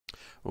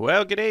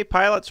Well, g'day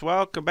pilots,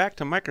 welcome back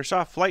to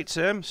Microsoft Flight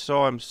Sim.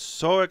 So I'm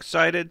so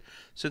excited.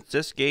 Since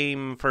this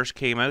game first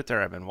came out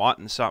there, I've been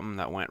wanting something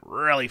that went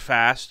really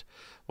fast.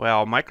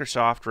 Well,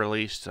 Microsoft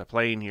released a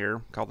plane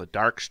here called the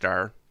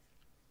Darkstar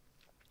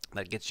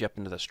that gets you up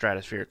into the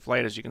stratospheric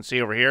flight, as you can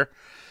see over here.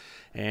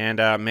 And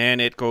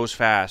man, it goes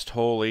fast.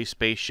 Holy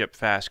spaceship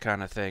fast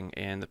kind of thing.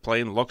 And the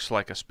plane looks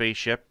like a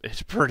spaceship.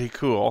 It's pretty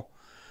cool.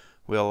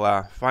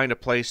 We'll find a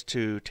place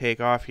to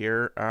take off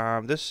here.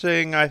 This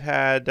thing, I've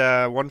had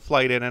one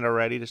flight in it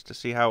already just to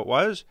see how it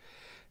was.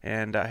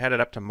 And I had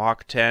it up to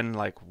Mach 10,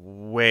 like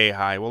way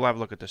high. We'll have a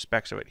look at the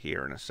specs of it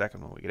here in a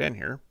second when we get in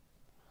here.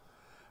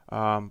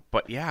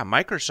 But yeah,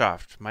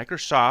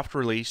 Microsoft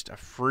released a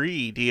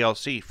free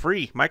DLC.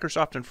 Free,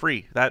 Microsoft and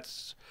free.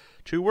 That's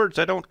two words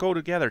that don't go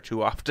together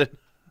too often.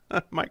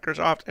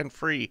 Microsoft and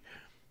free.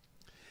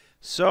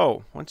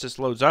 So, once this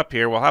loads up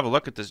here, we'll have a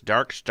look at this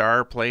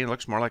Darkstar plane. It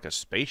looks more like a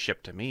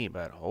spaceship to me,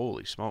 but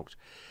holy smokes.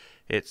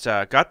 It's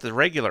got the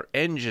regular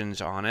engines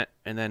on it,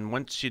 and then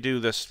once you do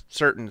this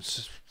certain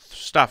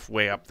stuff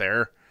way up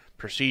there,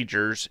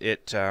 procedures,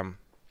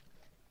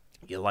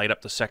 you light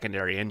up the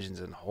secondary engines,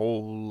 and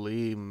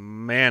holy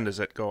man, does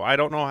it go. I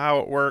don't know how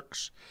it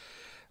works.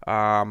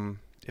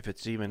 If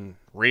it's even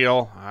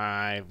real,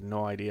 I have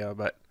no idea,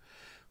 but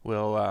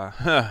we'll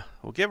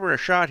give her a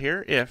shot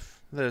here if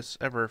this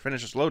ever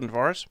finishes loading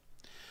for us.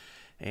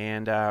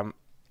 And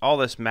all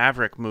this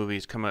Maverick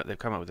movies come out. They've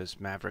come out with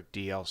this Maverick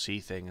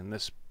DLC thing, and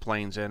this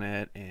plane's in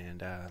it,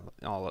 and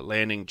all the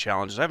landing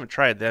challenges. I haven't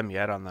tried them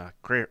yet on the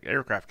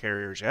aircraft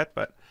carriers yet,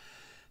 but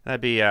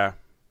that'd be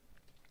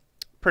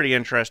pretty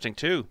interesting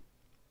too.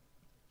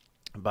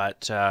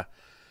 But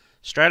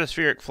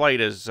stratospheric flight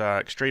is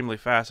extremely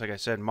fast. Like I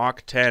said,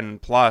 Mach 10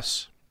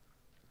 plus.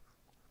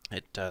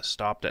 It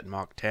stopped at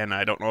Mach 10.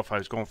 I don't know if I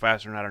was going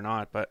faster than that or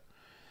not, but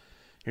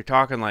you're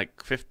talking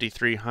like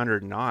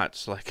 5,300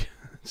 knots. Like,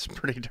 it's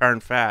pretty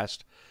darn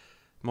fast.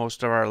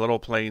 Most of our little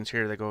planes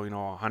here, they go,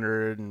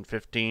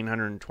 115,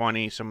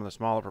 120. Some of the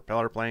smaller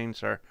propeller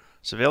planes are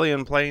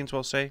civilian planes,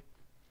 we'll say.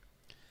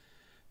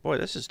 Boy,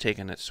 this is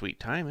taking its sweet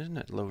time, isn't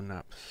it? Loading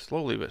up.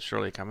 Slowly but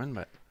surely coming,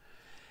 but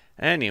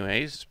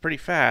anyways, it's pretty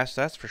fast,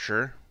 that's for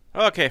sure.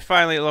 Okay,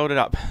 finally it loaded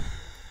up.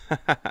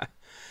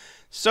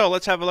 So,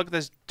 let's have a look at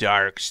this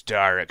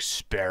Darkstar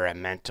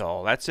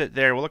Experimental. That's it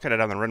there. We'll look at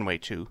it on the runway,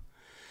 too.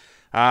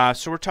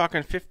 So we're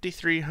talking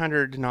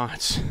 5,300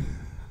 knots,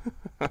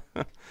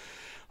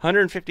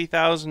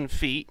 150,000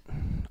 feet,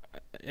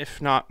 if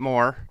not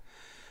more,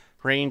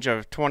 range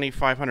of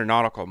 2,500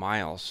 nautical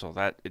miles. So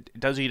that it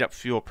does eat up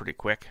fuel pretty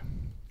quick.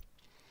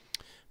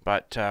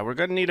 But we're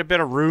going to need a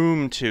bit of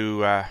room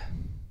to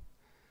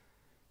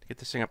get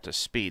this thing up to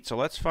speed. So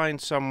let's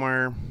find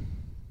somewhere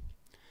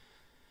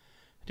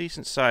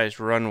decent sized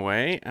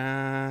runway.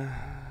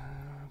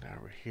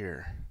 Over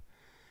here.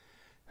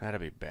 That'll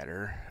be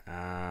better.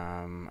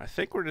 I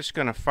think we're just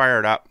going to fire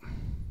it up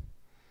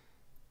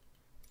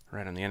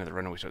right on the end of the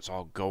runway so it's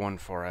all going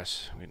for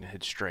us. We can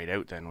head straight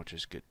out then, which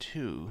is good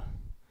too.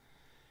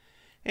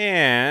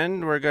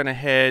 And we're going to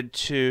head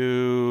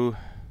to...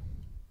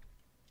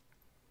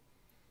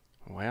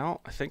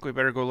 Well, I think we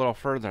better go a little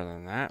further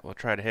than that. We'll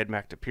try to head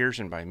back to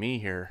Pearson by me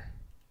here.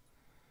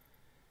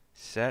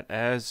 Set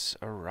as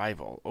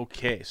arrival.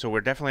 Okay, so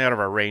we're definitely out of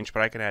our range,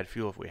 but I can add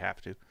fuel if we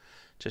have to.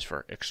 Just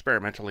for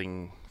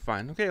experimenting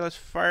fun. Okay, let's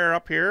fire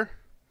up here.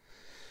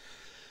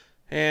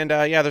 And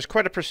yeah, there's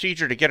quite a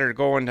procedure to get her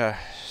going to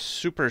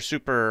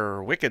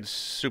super wicked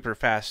super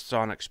fast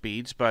sonic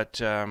speeds, but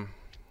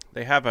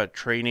they have a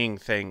training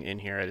thing in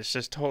here. It's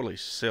just totally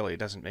silly. It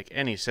doesn't make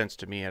any sense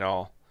to me at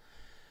all.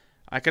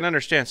 I can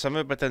understand some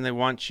of it, but then they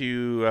want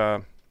you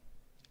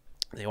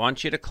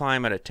to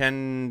climb at a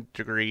 10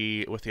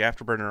 degree with the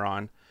afterburner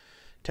on,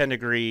 10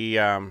 degree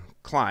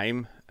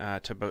climb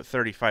to about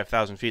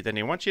 35,000 feet. Then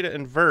they want you to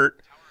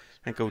invert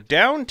and go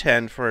down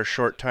 10 for a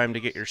short time to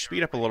get your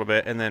speed up a little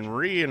bit, and then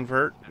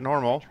re-invert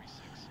normal,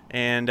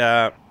 and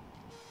so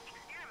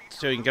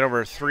you can get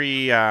over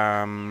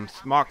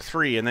Mach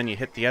 3, and then you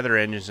hit the other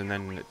engines, and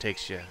then it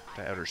takes you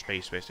to outer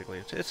space,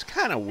 basically. It's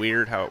kind of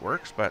weird how it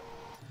works, but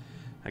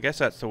I guess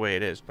that's the way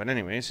it is. But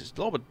anyways, it's a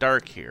little bit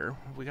dark here.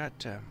 We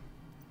got...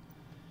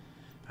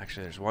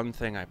 Actually, there's one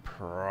thing I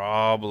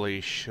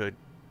probably should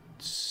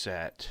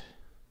set.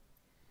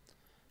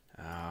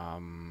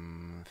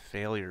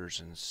 Failures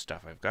and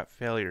stuff. I've got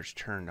failures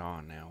turned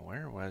on now.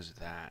 Where was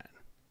that?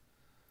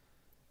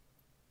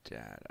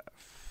 Data,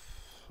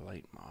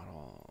 flight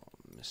model,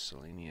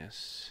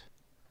 miscellaneous.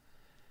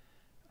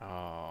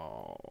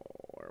 Oh,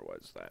 where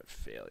was that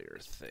failure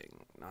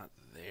thing? Not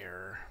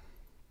there.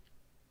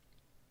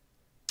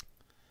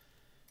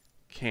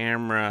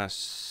 Camera,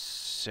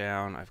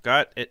 sound. I've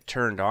got it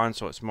turned on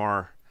so it's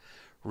more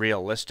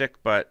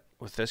realistic, but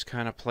with this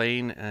kind of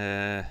plane,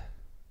 I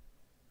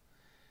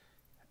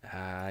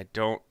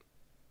don't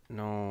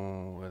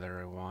know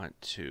whether I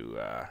want to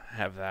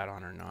have that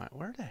on or not.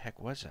 Where the heck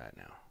was that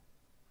now?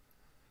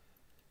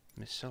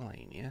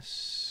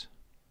 Miscellaneous.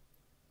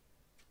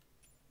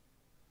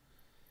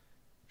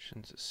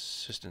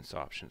 Assistance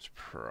options,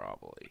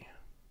 probably.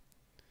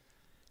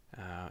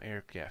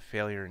 Yeah,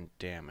 failure and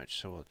damage.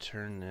 So we'll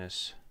turn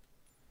this.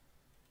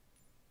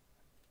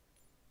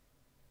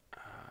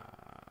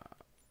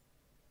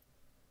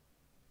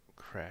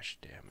 Crash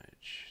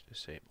damage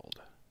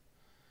disabled.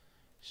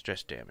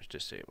 Stress damage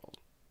disabled.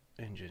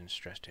 Engine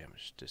stress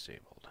damage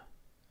disabled.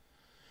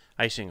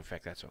 Icing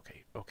effect, that's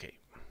okay. Okay.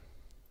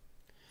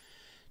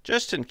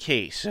 Just in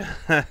case.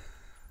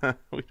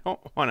 We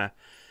don't want to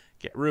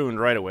get ruined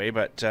right away,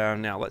 but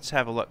now let's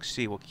have a look.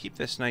 See, we'll keep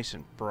this nice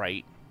and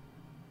bright.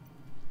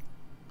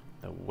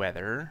 The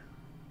weather.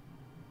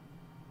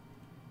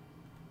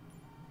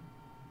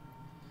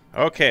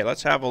 Okay,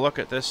 let's have a look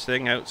at this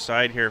thing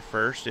outside here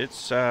first.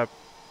 It's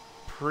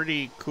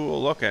pretty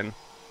cool looking.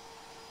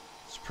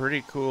 It's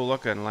pretty cool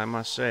looking, I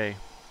must say.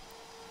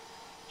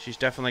 She's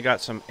definitely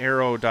got some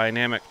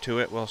aerodynamic to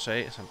it, we'll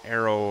say. Some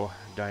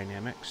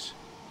aerodynamics.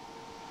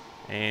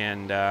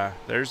 And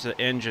there's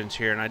the engines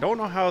here. And I don't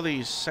know how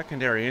these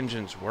secondary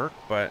engines work,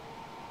 but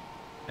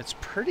it's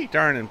pretty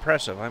darn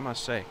impressive, I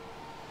must say.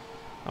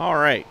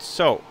 Alright,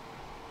 so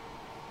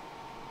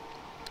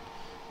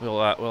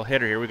we'll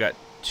hit her here. We got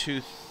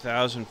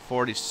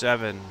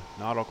 2,047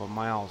 nautical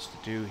miles to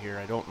do here.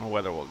 I don't know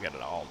whether we'll get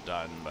it all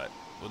done, but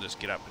we'll just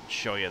get up and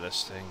show you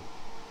this thing.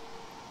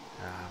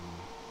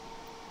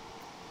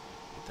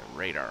 Get the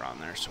radar on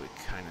there so we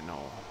kind of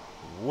know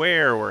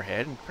where we're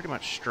heading. Pretty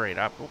much straight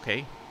up.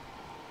 Okay.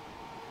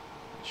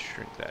 Let's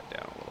shrink that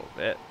down a little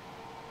bit.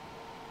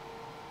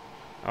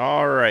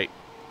 Alright.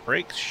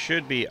 Brakes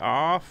should be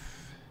off.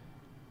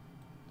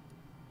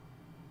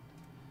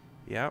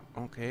 Yep,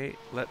 okay.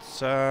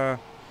 Let's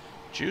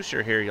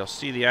juicer here. You'll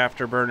see the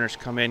afterburners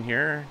come in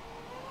here.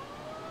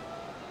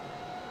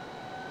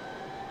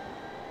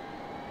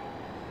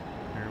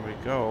 There we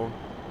go.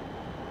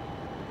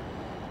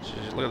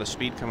 Just look at the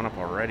speed coming up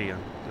already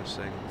on this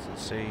thing. It's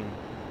insane.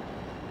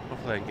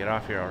 Hopefully I can get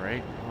off here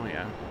alright. Oh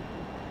yeah.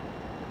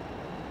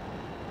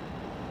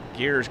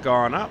 Gear's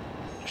gone up.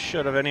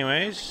 Should have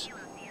anyways.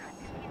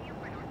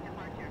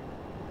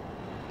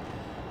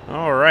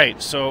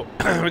 Alright, so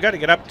we got to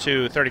get up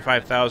to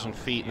 35,000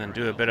 feet and then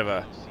do a bit of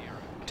a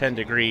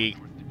 10-degree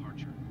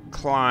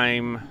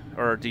climb,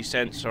 or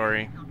descent,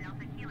 sorry.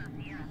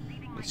 You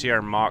can see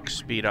our Mach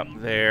speed up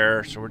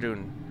there, so we're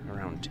doing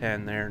around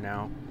 10 there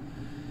now.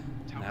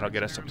 And that'll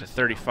get us up to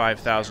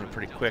 35,000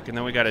 pretty quick, and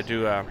then we got to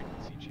do a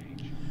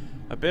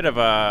bit of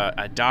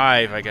a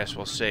dive, I guess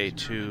we'll say,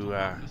 to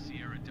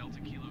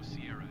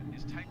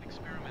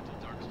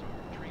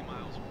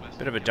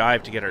bit of a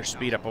dive to get our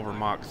speed up over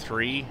Mach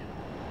 3.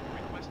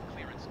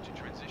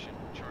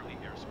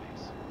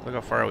 Look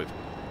how far we've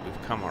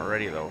come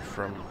already, though,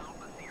 from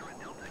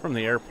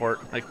the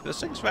airport. Like, this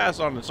thing's fast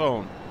on its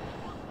own.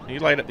 You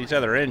light up these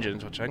other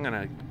engines, which I'm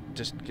gonna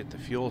just get the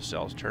fuel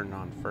cells turned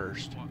on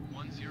first.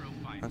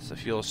 That's the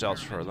fuel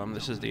cells for them.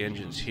 This is the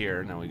engines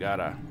here. Now we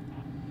gotta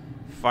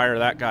fire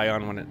that guy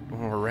on when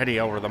we're ready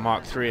over the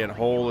Mach 3. And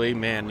holy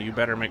man, you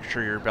better make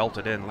sure you're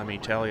belted in. Let me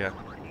tell you.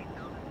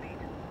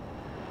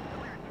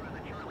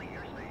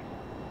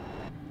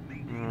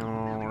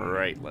 All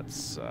right,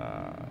 let's get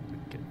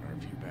our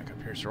view back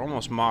up here. So we're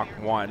almost Mach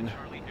 1.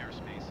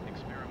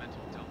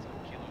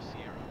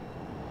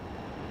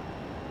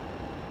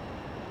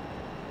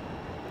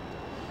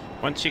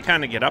 Once you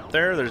kind of get up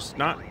there, there's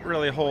not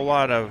really a whole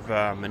lot of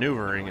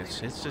maneuvering. It's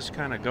just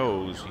kind of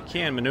goes. You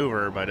can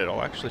maneuver, but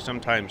it'll actually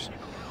sometimes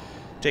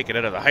take it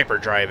out of the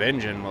hyperdrive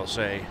engine, we'll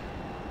say.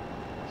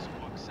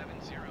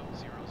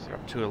 We're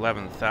up to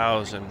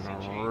 11,000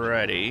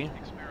 already.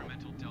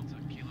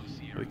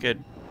 We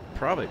could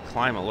probably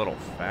climb a little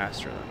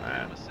faster than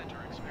that.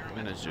 I'm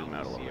going to zoom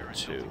out a little bit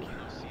too.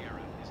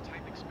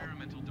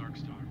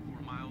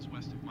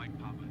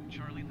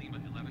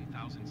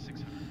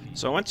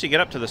 So once you get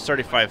up to the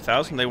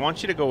 35,000, they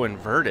want you to go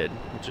inverted,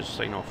 which is,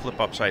 you know, flip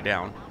upside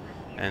down,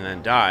 and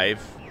then dive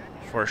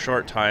for a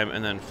short time,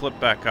 and then flip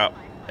back up.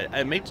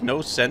 It makes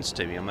no sense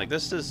to me. I'm like,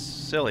 this is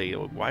silly.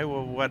 Why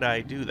would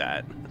I do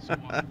that?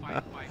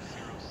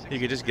 You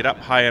could just get up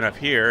high enough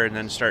here and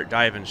then start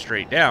diving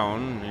straight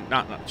down.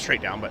 Not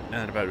straight down, but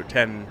at about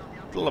a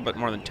little bit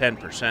more than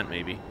 10%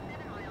 maybe.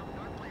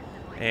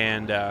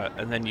 And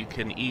then you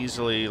can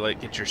easily, like,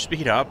 get your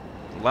speed up,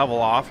 level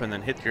off, and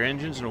then hit your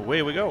engines, and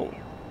away we go.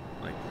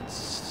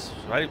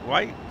 Like,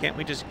 why can't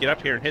we just get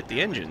up here and hit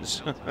the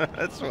engines?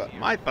 That's what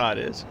my thought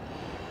is.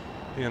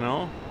 You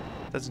know,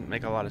 doesn't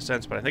make a lot of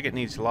sense, but I think it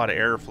needs a lot of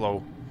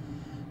airflow,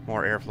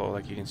 more airflow.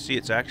 Like you can see,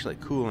 it's actually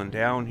cooling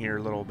down here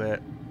a little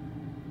bit.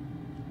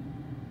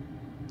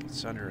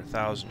 It's under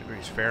 1,000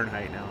 degrees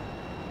Fahrenheit now.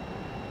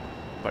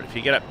 But if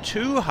you get up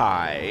too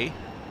high,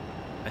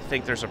 I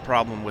think there's a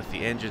problem with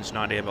the engines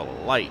not able to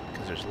light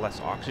because there's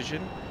less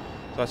oxygen.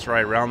 So that's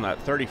right around that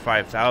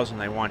 35,000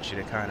 they want you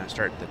to kind of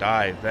start the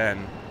dive,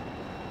 then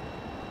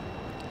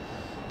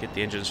get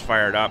the engines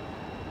fired up,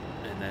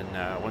 and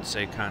then once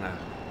they kind of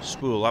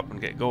spool up and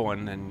get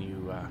going, then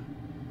you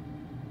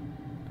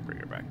bring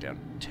it back down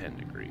to 10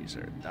 degrees.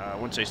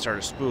 Once they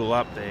start to spool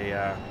up, they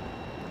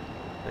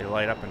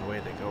light up and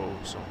away they go.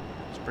 So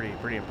it's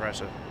pretty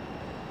impressive.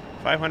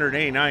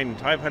 589,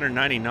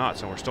 590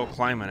 knots, and we're still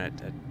climbing at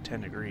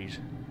 10 degrees.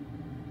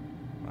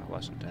 Well,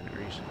 less than 10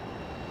 degrees.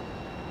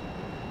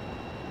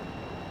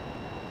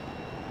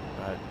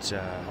 But,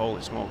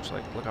 holy smokes,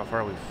 like, look how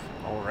far we've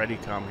already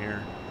come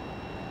here.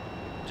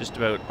 Just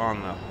about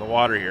on the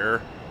water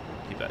here.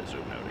 Keep that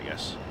zoomed out, I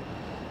guess.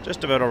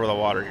 Just about over the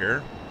water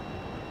here.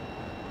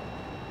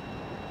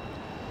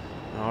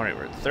 Alright,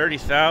 we're at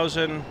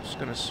 30,000. Just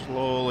going to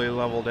slowly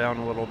level down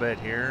a little bit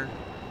here.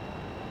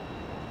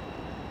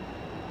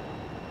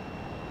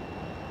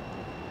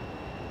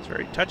 It's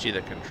very touchy,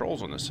 the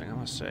controls on this thing, I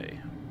must say.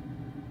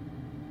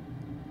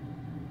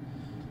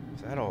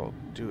 That'll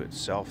do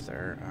itself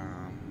there.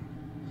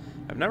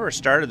 I've never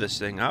started this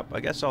thing up. I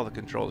guess all the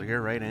controls are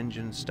here, right?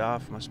 Engine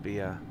stuff. Must be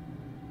a...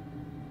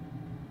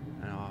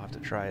 I'll have to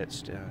try it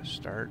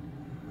start.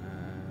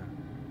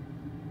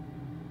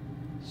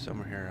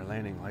 Somewhere here, a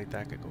landing light,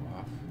 that could go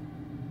off.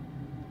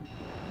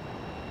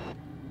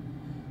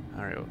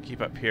 Alright, we'll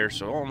keep up here.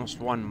 So almost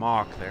 1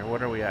 Mach there.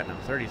 What are we at now?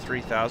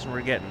 33,000.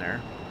 We're getting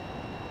there.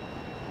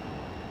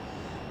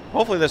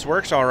 Hopefully this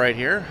works alright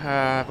here.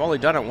 I've only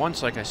done it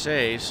once, like I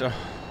say, so...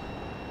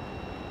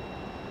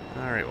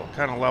 Alright, we'll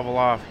kind of level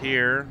off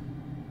here.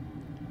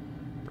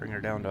 Bring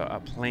her down to a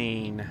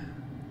plane.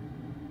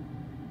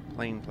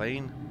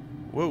 Plane.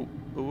 Whoa,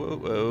 whoa,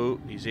 whoa,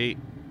 easy.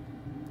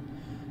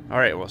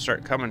 Alright, we'll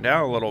start coming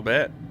down a little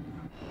bit.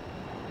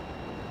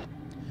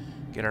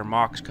 Get our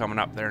Machs coming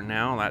up there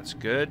now. That's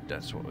good.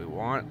 That's what we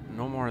want.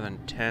 No more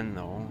than 10,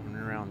 though.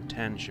 Around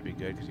 10 should be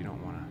good, because you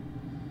don't want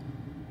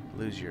to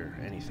lose your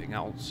anything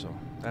else. So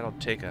that'll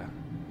take a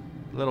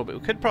little bit.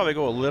 We could probably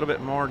go a little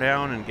bit more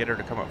down and get her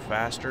to come up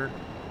faster.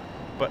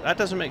 But that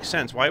doesn't make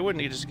sense. Why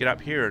wouldn't you just get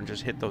up here and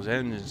just hit those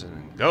engines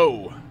and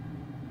go?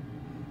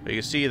 But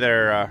you can see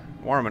they're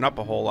warming up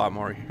a whole lot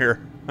more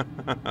here.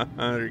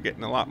 They're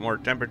getting a lot more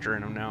temperature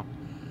in them now.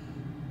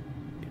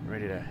 Getting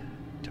ready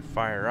to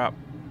fire up.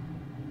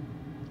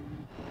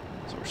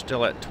 So we're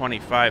still at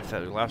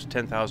 25,000. We lost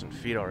 10,000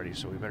 feet already,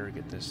 so we better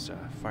get this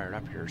fired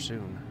up here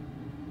soon.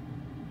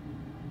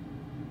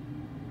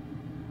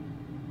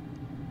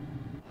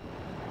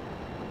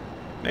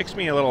 Makes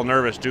me a little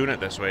nervous doing it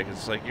this way, because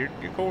it's like you're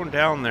going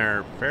down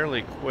there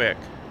fairly quick.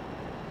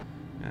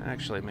 And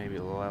actually, maybe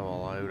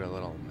level out a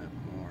little bit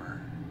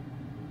more.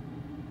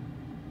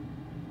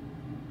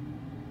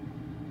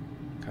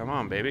 Come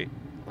on, baby,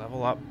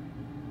 level up.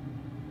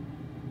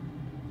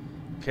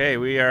 Okay,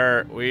 we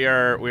are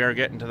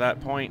getting to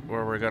that point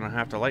where we're gonna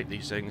have to light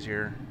these things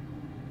here.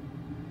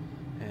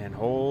 And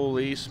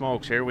holy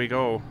smokes, here we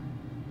go.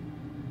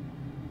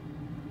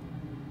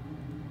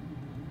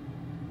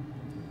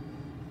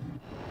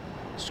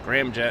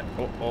 Scramjet.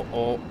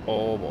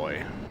 Oh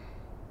boy.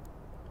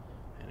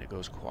 And it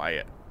goes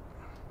quiet.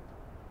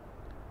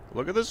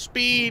 Look at the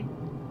speed.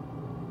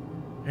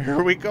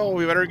 Here we go.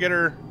 We better get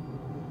her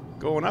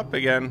going up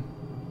again.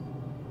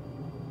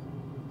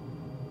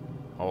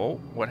 Oh,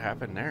 what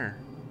happened there?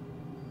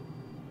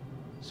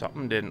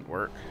 Something didn't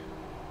work.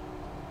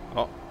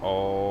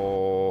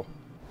 Uh-oh.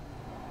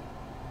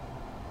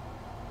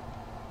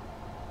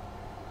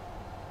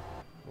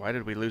 Why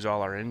did we lose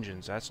all our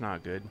engines? That's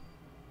not good.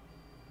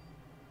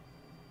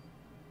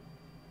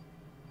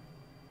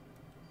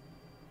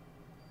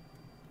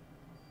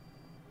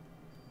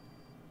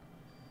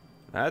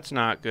 That's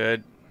not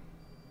good.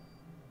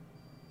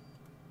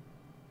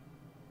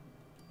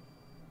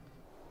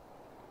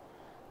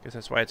 Guess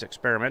that's why it's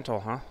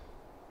experimental, huh?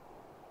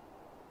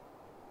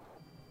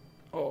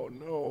 Oh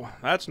no,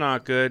 that's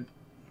not good.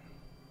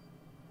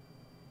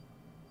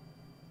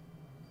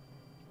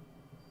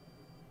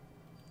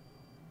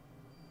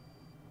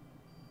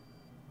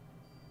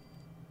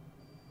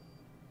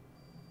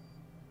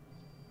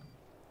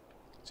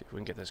 Let's see if we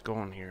can get this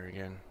going here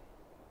again.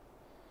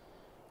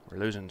 We're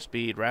losing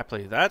speed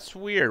rapidly. That's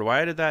weird.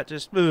 Why did that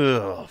just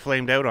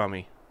flamed out on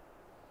me?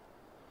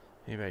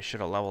 Maybe I should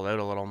have leveled out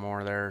a little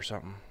more there or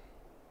something.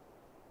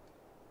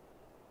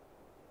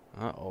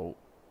 Uh-oh.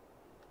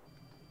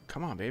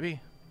 Come on,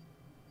 baby.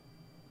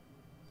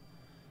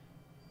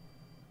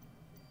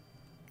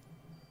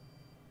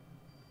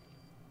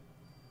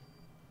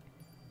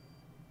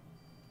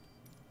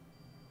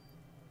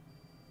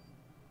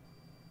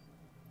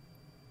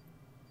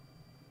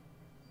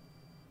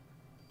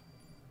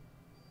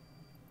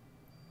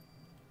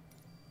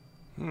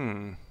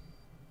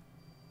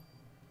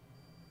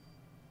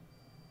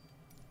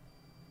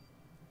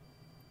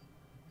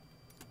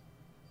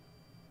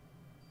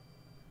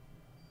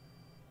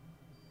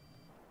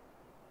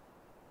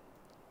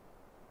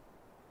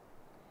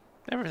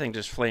 Everything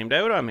just flamed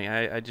out on me.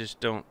 I just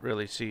don't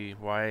really see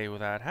why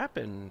that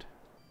happened.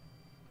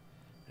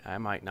 I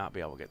might not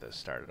be able to get this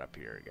started up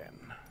here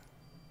again.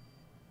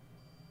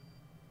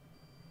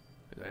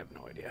 I have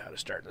no idea how to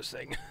start this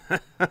thing.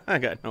 I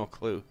got no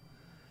clue.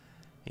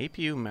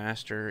 APU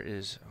master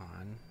is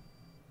on.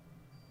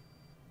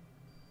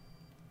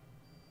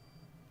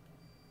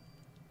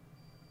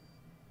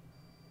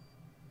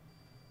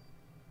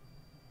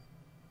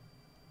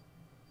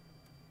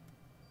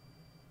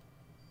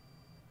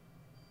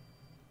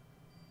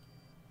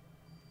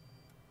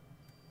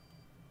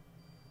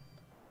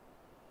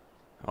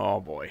 Oh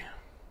boy.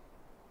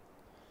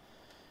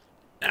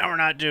 Now we're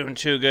not doing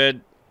too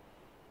good.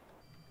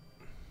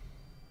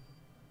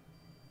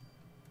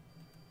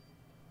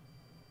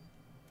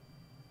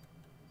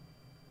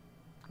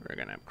 We're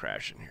gonna have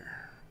crashing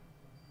here.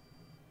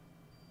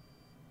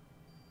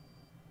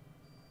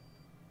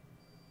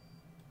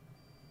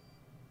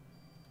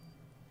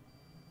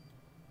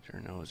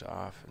 Turn those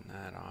off and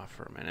that off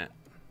for a minute.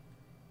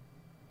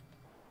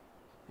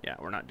 Yeah,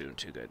 we're not doing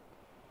too good.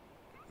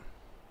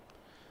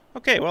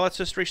 Okay, well, let's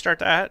just restart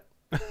that.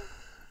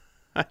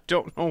 I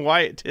don't know why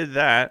it did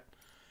that.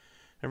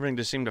 Everything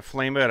just seemed to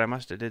flame out. I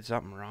must have did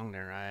something wrong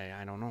there.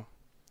 I don't know.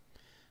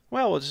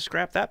 Well, we'll just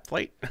scrap that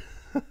flight.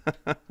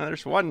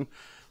 There's $150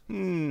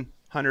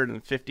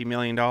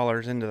 million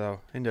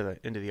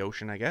into the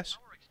ocean, I guess.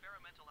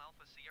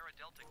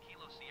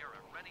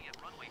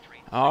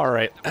 All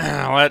right,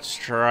 let's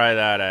try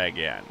that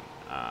again.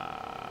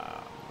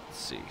 Let's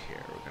see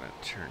here. We're gonna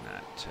turn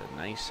that to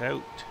nice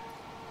out,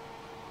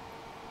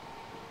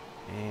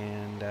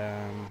 and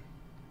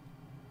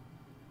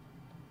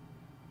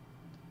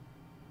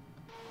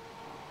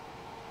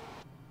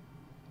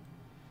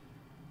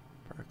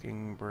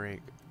parking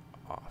brake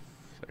off.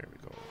 There we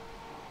go.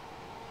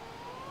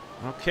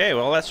 Okay,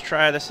 well, let's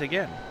try this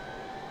again.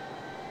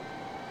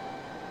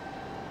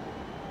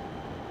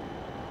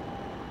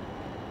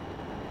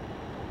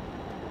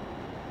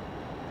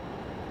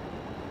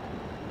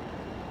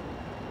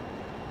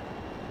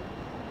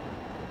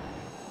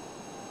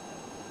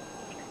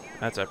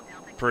 That's a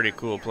pretty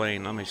cool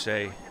plane, let me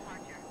say.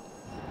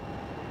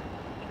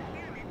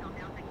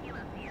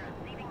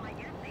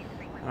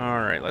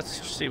 Alright,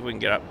 let's see if we can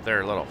get up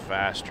there a little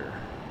faster.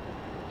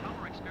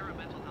 Tower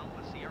Experimental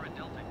Alpha Sierra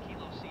Delta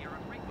Kilo Sierra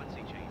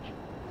frequency change.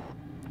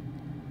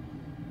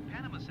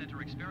 Panama Center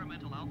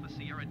Experimental Alpha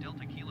Sierra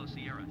Delta Kilo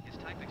Sierra is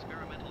type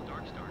Experimental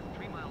Darkstar,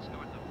 3 miles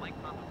north of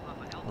Mike Papa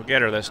Papa Alpha. We'll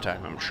get her this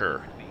time, I'm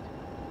sure.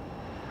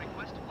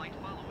 Request flight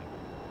following.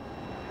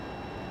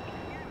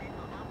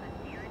 Experimental Alpha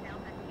Sierra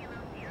Delta Kilo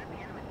Sierra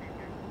Panama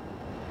Center.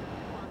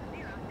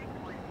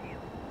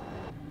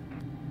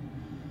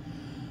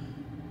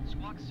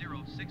 Squawk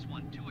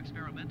 0612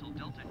 Experimental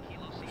Delta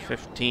Kilo Sierra.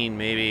 15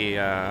 maybe.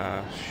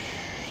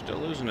 Still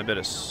losing a bit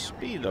of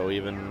speed though,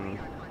 even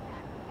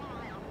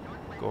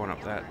going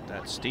up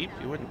that steep.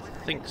 You wouldn't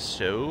think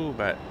so,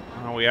 but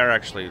well,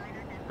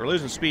 we're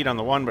losing speed on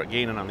the one but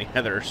gaining on the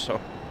other,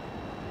 so.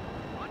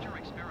 Roger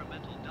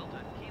Experimental Delta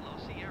Kilo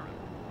Sierra.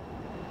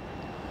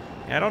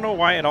 Yeah, I don't know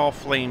why it all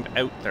flamed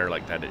out there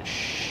like that. It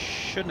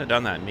shouldn't have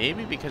done that.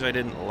 Maybe because I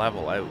didn't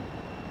level out.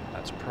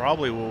 That's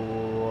probably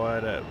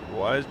what it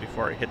was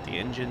before I hit the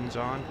engines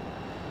on.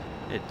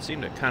 It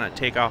seemed to kind of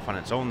take off on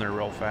its own there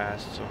real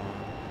fast, so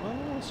well,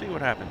 we'll see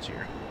what happens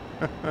here.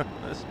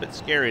 It's a bit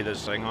scary,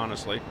 this thing,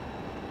 honestly.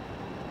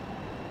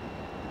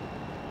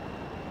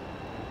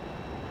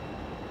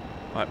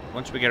 But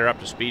once we get her up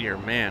to speed here,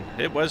 man,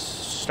 it was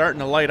starting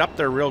to light up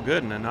there real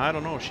good, and then I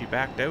don't know, she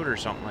backed out or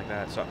something like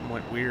that. Something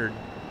went weird.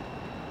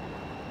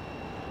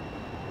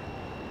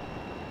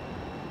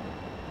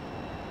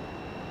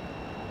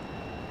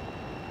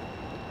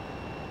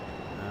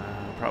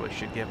 Probably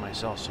should give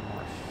myself some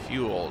more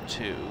fuel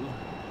too.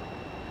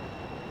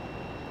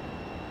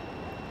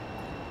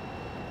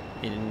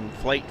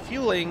 In-flight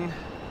fueling.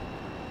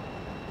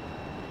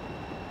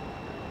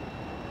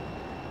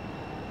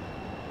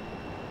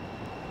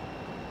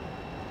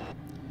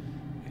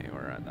 Okay,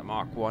 we're at the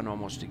Mach 1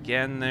 almost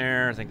again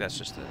there. I think that's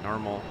just the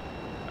normal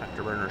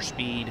afterburner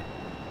speed.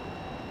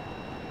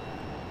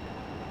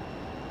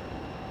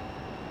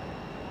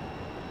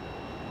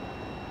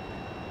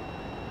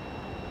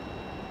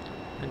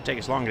 Didn't take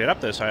us long to get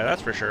up this high,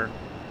 that's for sure.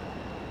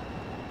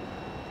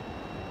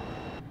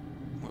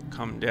 We'll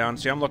come down.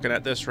 See, I'm looking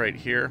at this right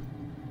here.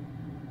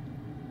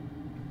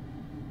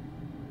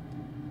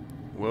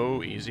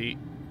 Whoa, easy.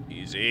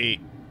 Easy.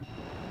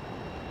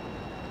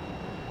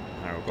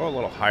 Alright, we'll go a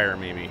little higher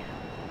maybe.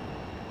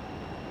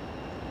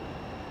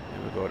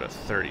 Maybe we'll go to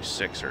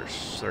 36 or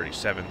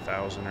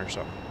 37,000 or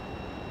something.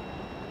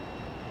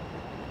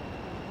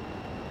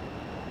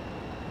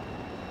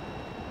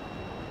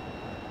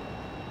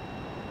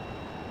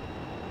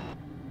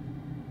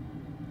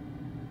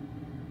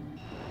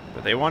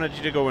 But they wanted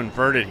you to go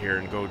inverted here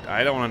and go.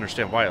 I don't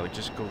understand why. Like,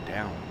 just go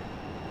down.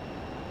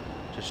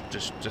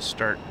 Just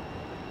start,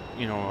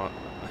 you know,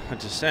 a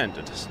descent.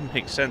 It doesn't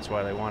make sense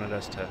why they wanted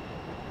us to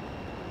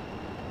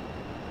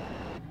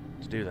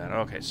do that.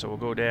 Okay, so we'll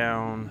go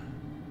down.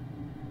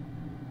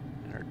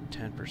 At our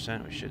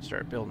 10%, we should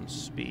start building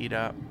speed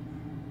up.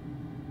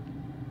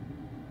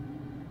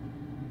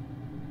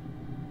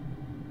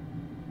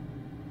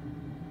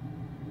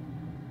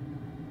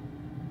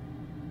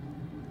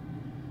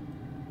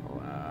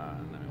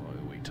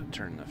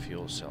 Turn the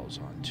fuel cells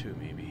on too,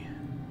 maybe.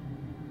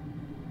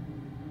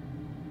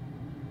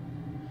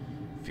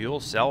 Fuel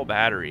cell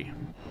battery.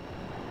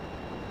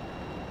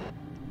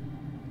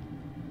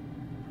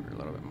 We're a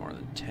little bit more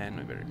than 10.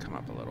 We better come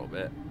up a little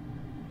bit.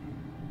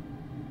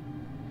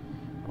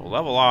 We'll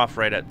level off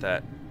right at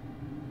that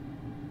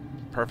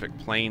perfect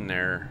plane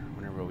there.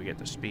 Wonder Where will we get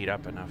the speed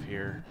up enough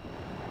here?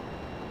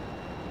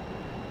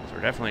 So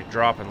we're definitely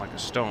dropping like a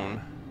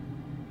stone.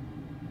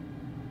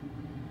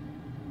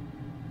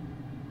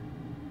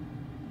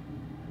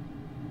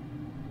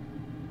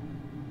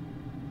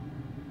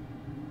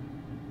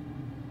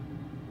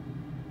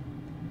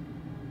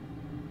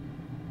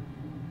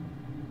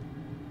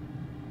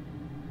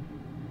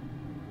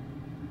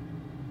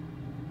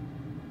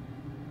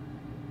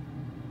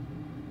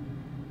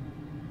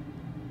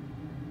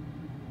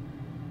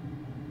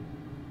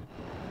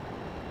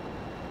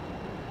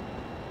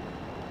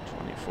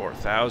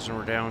 $4,000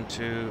 we're down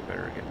to.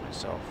 Better get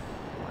myself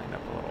lined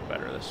up a little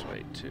better this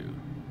way too.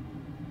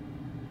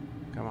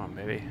 Come on,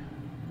 baby.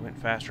 Went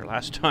faster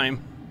last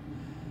time.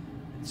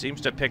 It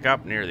seems to pick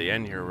up near the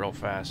end here real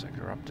fast. Like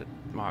we're up to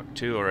Mach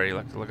 2 already.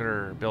 Look at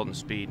her building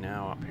speed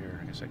now up here.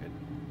 I guess I could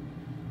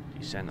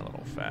descend a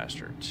little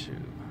faster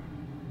too.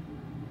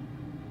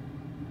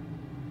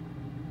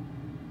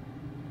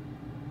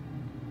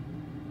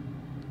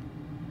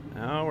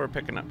 Now we're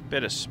picking up a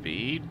bit of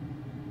speed.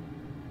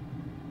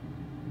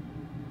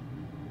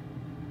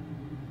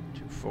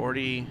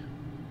 240.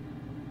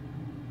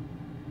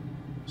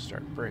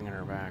 Start bringing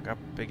her back up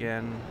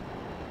again.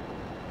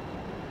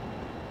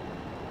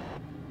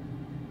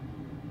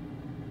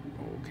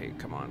 Okay,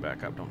 come on,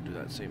 back up. Don't do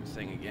that same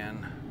thing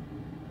again.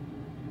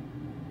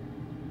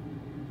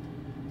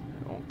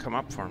 It won't come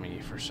up for me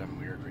for some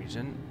weird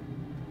reason.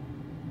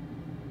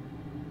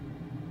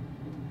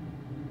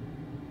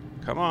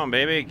 Come on,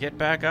 baby, get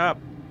back up.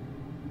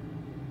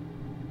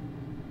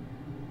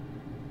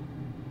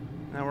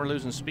 Now we're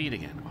losing speed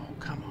again. Oh,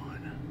 come on.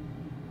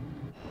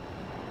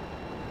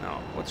 No,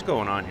 what's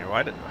going on here?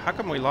 How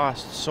come we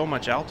lost so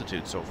much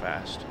altitude so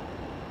fast?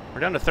 We're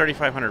down to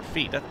 3,500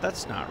 feet.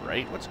 That's not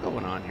right. What's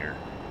going on here?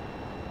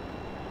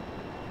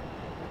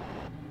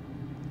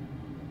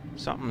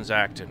 Something's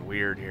acting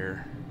weird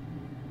here.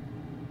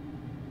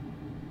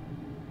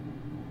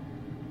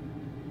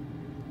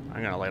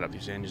 I'm gonna light up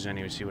these engines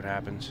anyway, see what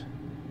happens.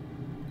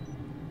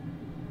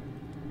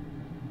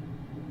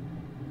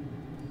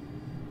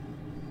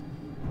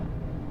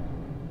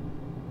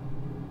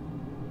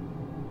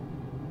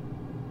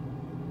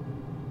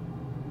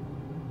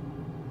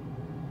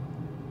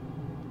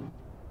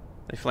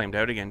 They flamed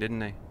out again, didn't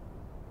they?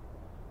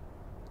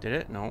 Did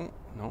it? No.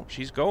 No,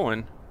 she's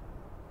going.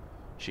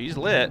 She's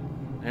lit.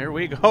 There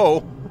we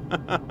go.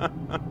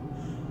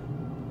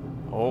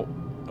 Oh,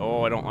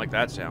 I don't like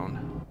that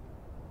sound.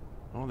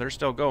 Oh, they're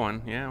still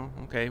going. Yeah,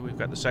 okay. We've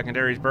got the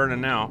secondaries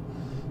burning now.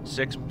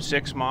 6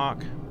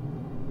 Mach.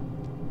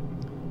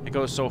 It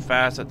goes so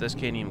fast that this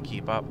can't even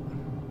keep up.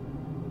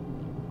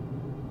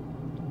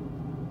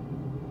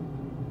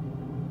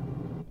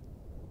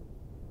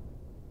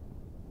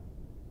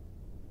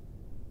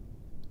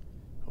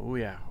 Oh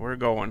yeah, we're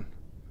going.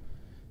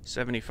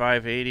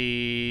 75,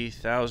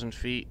 80,000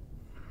 feet.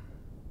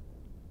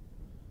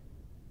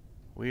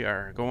 We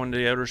are going to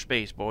the outer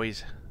space,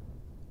 boys.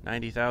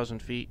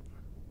 90,000 feet.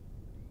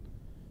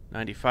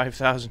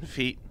 95,000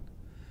 feet.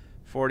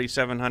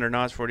 4,700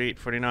 knots, 48,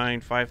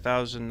 49,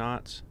 5,000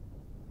 knots.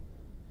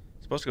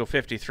 It's supposed to go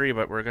 53,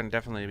 but we're going to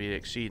definitely be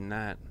exceeding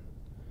that.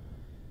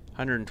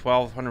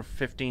 112,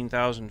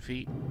 115,000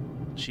 feet.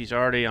 She's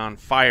already on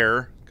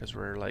fire because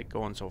we're like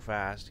going so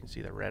fast. You can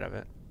see the red of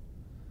it.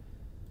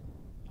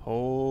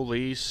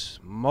 Holy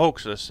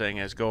smokes, this thing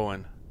is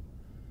going.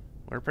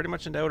 We're pretty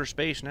much into outer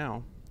space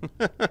now.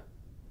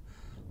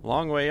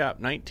 Long way up.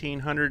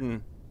 1,900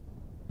 and...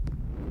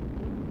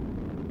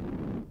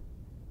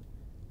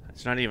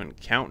 It's not even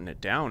counting it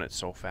down. It's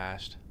so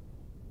fast.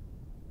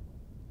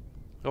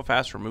 So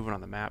fast we're moving on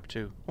the map,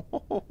 too.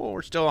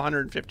 We're still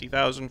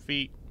 150,000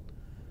 feet.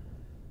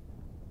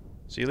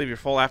 So you leave your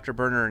full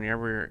afterburner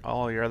and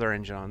all your other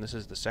engine on. This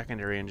is the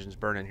secondary engines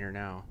burning here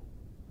now.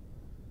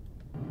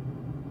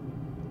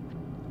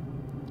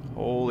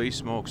 Holy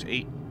smokes,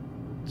 8.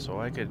 So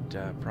I could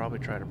probably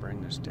try to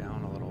bring this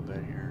down a little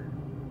bit here.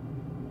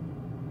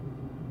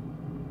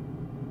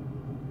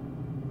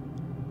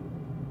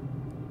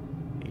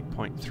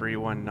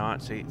 .31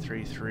 knots,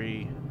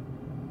 833.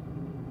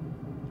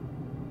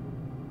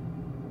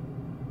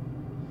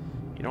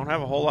 You don't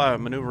have a whole lot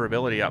of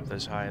maneuverability up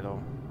this high,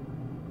 though.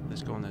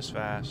 This going this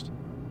fast.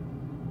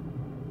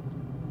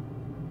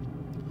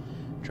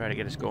 Try to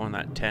get us going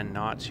that 10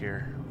 knots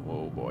here.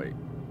 Whoa, boy.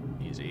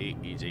 Easy,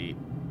 easy.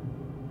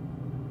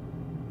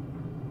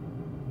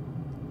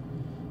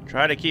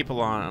 Try to keep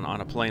along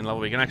on a plane level.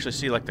 We can actually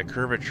see like the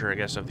curvature, I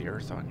guess, of the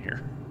Earth on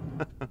here.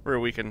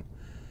 Where we can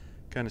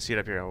kind of see it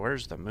up here.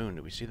 Where's the moon?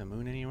 Do we see the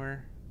moon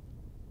anywhere?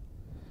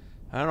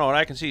 I don't know, but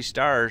I can see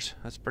stars.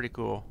 That's pretty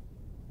cool.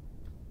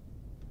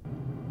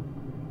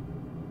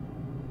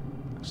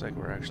 Looks like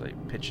we're actually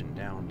pitching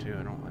down too.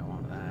 I don't really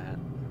want that.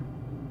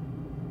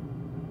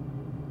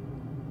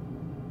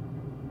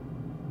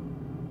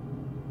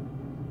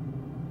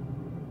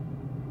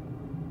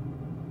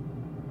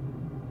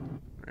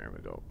 There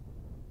we go.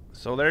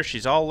 So there,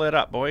 she's all lit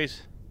up,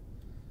 boys.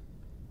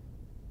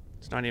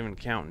 It's not even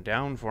counting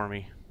down for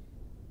me.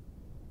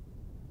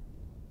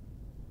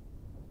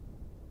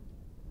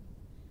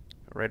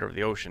 right over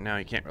the ocean now.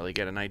 You can't really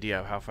get an idea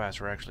of how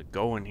fast we're actually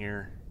going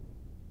here.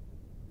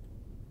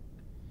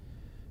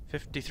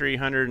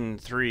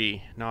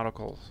 5,303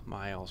 nautical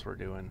miles we're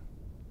doing.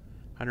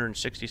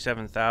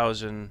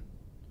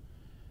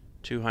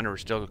 167,200. We're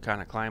still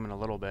kind of climbing a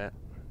little bit.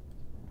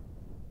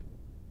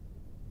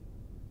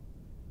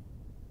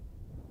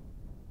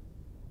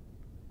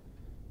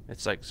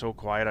 It's like so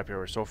quiet up here.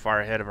 We're so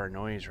far ahead of our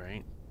noise,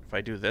 right? If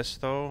I do this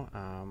though,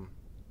 no,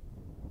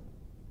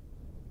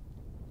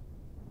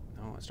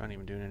 it's not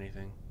even doing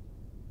anything.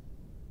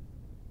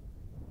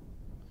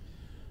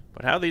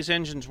 But how these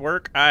engines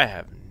work, I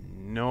have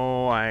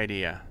no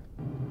idea.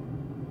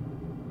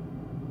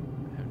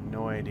 I have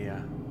no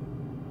idea.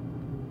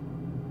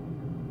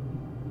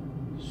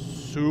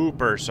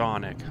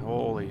 Supersonic.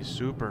 Holy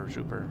super.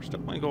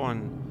 Still only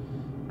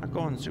going, not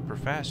going super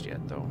fast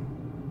yet though.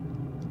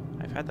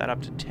 I've had that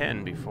up to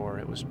 10 before.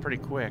 It was pretty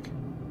quick.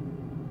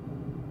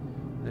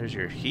 There's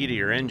your heat of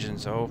your engine,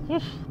 so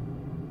whew.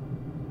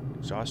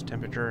 Exhaust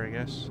temperature, I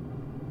guess.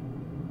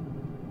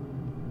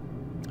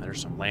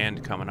 There's some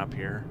land coming up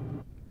here.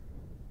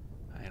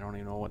 I don't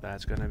even know what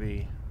that's going to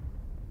be.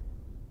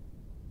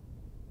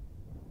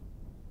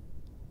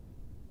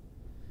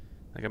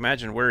 Like,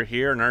 imagine we're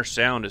here and our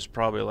sound is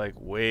probably like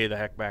way the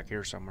heck back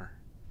here somewhere.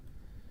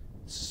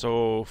 It's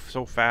so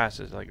fast,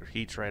 it's like it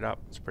heats right up.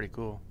 It's pretty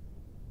cool.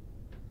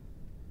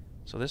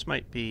 So this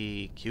might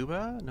be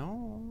Cuba? No,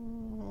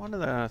 one of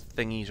the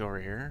thingies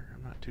over here.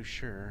 I'm not too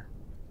sure.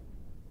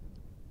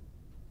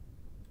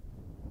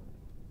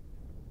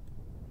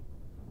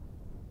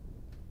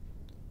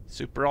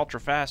 Super ultra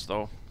fast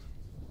though.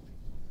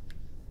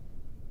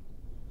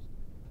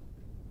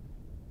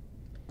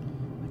 I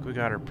think we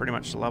got her pretty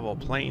much level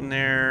plane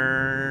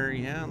there.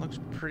 Yeah, it looks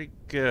pretty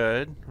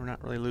good. We're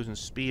not really losing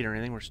speed or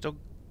anything. We're still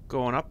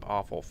going up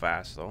awful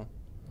fast though.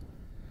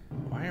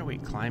 Why are we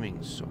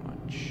climbing so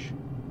much?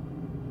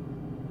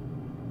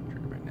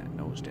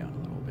 Down a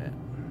little bit.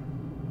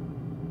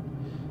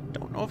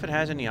 Don't know if it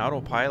has any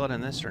autopilot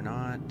in this or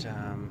not.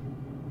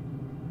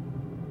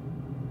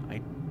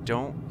 I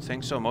don't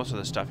think so. Most of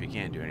the stuff you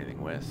can't do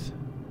anything with.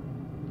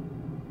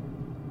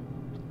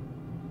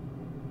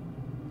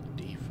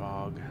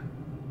 Defog.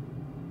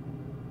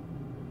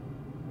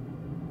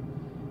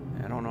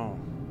 I don't know.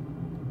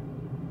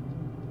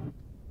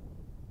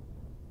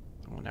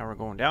 Well, now we're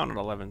going down at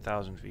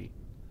 11,000 feet.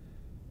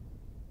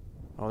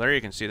 Oh, there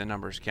you can see the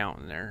numbers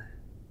counting there.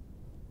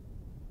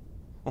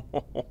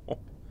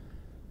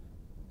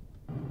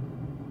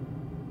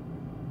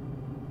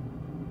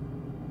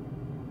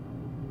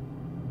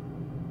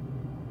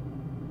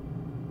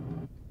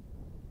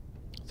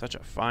 Such a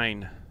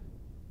fine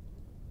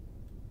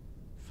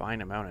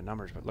amount of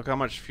numbers, but look how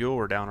much fuel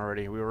we're down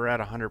already. We were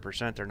at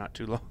 100% there not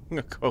too long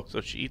ago,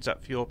 so she eats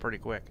up fuel pretty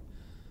quick.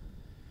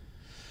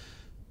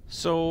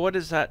 So what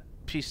is that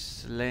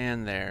piece of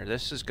land there?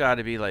 This has got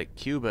to be like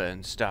Cuba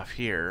and stuff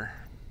here.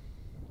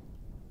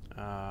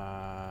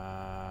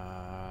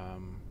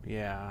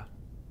 Yeah,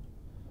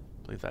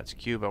 I believe that's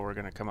Cuba. We're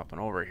gonna come up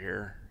and over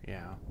here.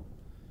 Yeah,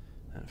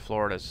 and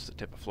Florida's the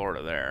tip of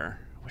Florida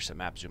there. I wish the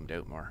map zoomed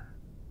out more.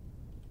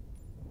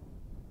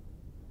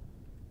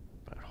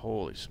 But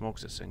holy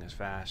smokes, this thing is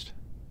fast.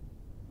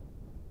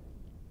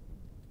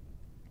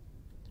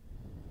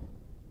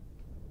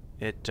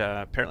 It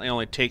apparently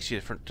only takes you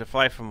to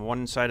fly from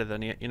one side of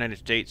the United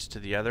States to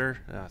the other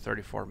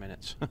 34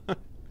 minutes.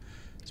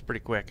 It's pretty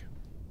quick,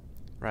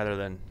 rather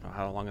than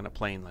how long in a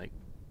plane, like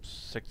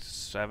 6,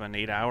 7,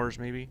 8 hours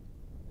maybe.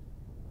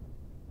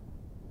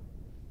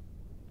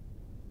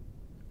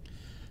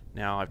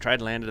 Now I've tried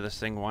to land this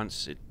thing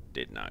once. It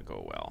did not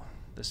go well.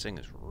 This thing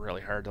is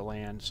really hard to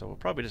land, so we'll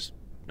probably just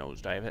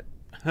nosedive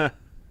it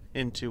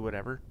into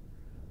whatever.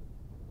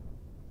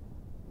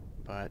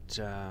 But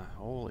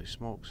holy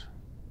smokes,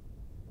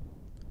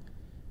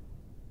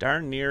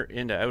 darn near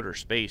into outer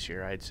space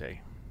here, I'd say.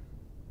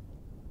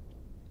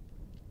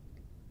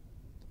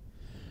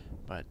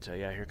 But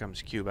yeah, here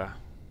comes Cuba.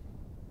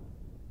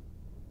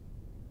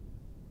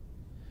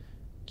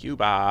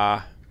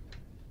 Cuba.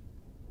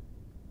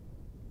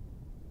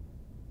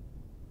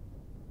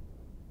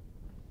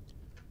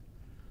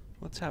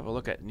 Let's have a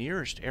look at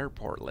nearest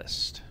airport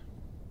list.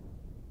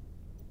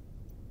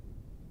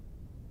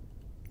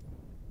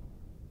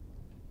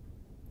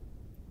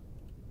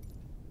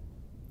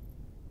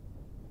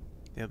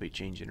 They'll be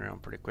changing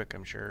around pretty quick,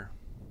 I'm sure.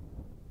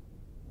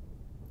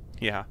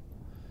 Yeah.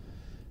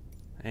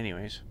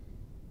 Anyways.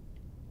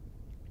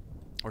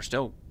 We're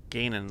still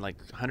gaining like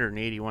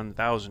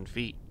 181,000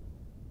 feet.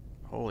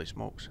 Holy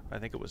smokes. I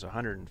think it was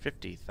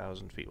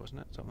 150,000 feet,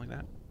 wasn't it? Something like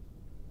that.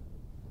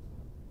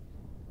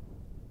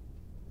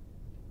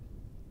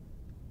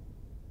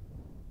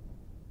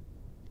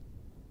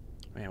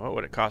 Man, what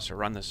would it cost to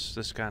run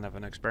this kind of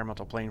an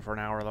experimental plane for an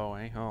hour though,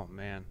 eh? Oh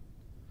man.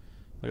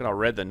 Look at how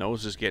red the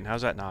nose is getting.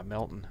 How's that not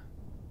melting?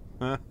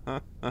 It's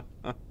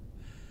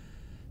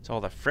all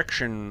the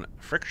friction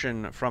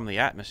from the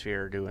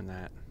atmosphere doing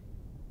that.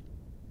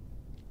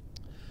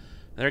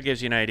 There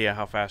gives you an idea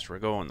how fast we're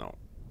going though.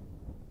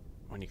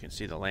 When you can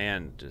see the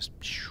land just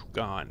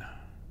gone.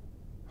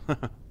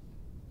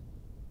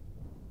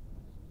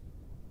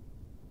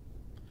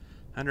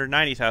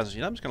 $190,000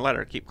 feet. I'm just going to let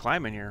her keep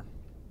climbing here.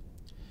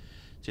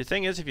 See, the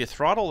thing is, if you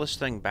throttle this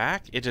thing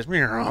back, it just...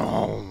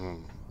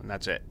 And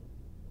that's it.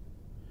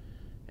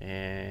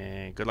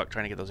 And good luck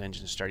trying to get those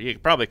engines started. You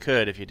probably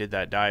could if you did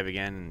that dive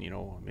again. You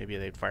know, maybe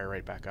they'd fire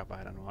right back up.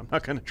 I don't know. I'm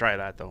not going to try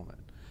that, though. But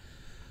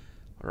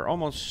we're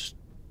almost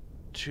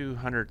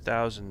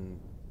 200,000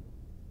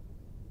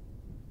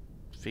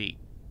 feet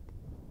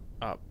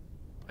up.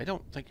 I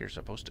don't think you're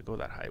supposed to go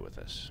that high with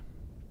this.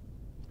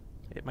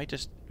 It might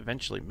just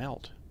eventually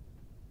melt.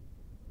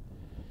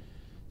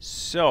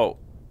 So,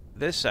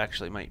 this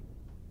actually might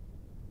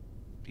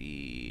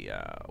be,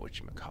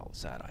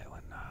 whatchamacallit's that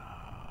island?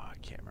 I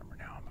can't remember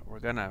now. But we're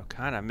going to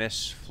kind of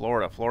miss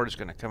Florida. Florida's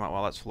going to come out.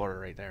 Well, that's Florida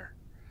right there.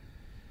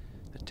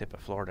 The tip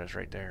of Florida is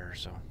right there,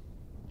 so.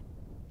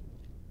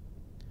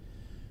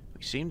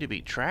 We seem to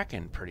be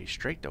tracking pretty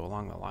straight, though,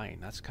 along the line.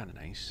 That's kind of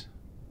nice.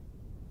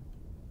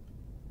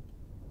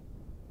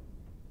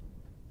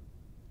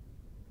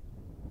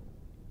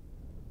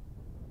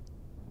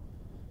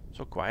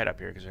 So quiet up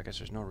here because I guess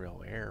there's no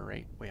real air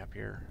right way up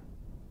here.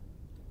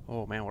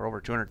 Oh man, we're over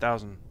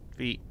 200,000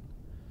 feet.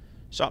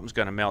 Something's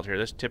gonna melt here.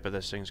 This tip of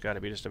this thing's got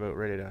to be just about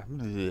ready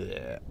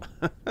to.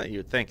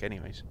 You'd think,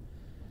 anyways.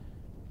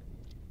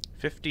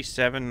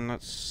 57.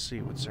 Let's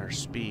see, what's our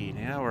speed?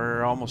 Yeah,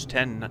 we're almost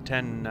 10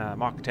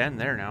 Mach 10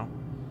 there now.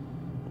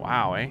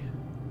 Wow, eh?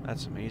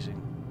 That's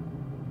amazing.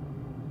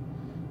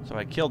 So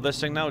I killed this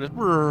thing now. Just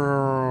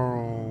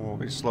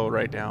slow it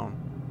right down.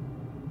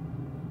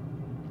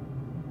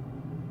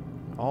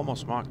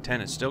 Almost Mach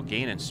 10. It's still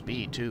gaining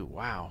speed too.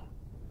 Wow.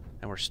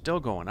 And we're still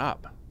going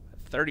up.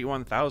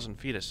 31,000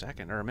 feet a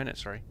second, or a minute,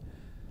 sorry.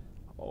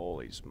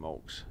 Holy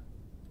smokes.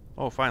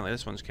 Oh, finally,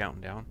 this one's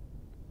counting down.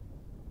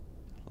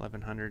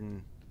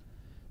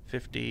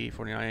 1150,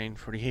 49,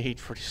 48,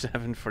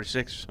 47,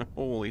 46.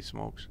 Holy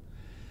smokes.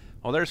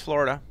 Oh, there's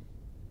Florida.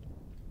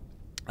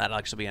 That'll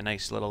actually be a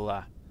nice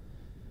little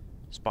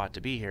spot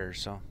to be here.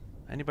 So,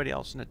 anybody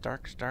else in the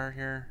Darkstar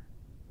here?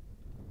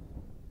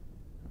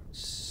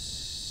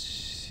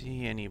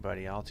 See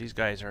anybody else? These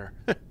guys are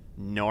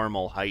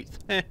normal height.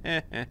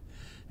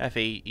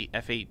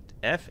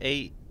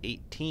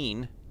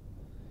 F18.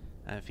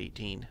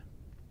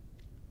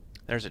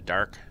 There's a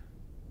dark.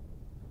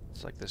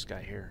 It's like this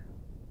guy here.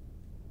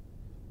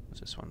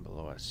 What's this one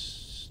below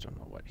us? Don't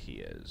know what he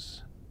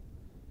is.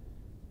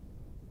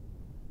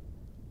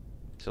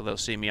 So they'll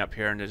see me up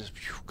here and they're just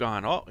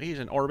gone. Oh, he's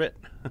in orbit.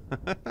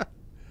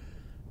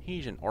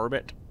 He's in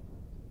orbit.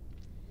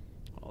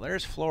 Well,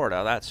 there's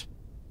Florida. That's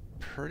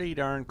pretty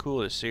darn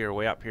cool to see her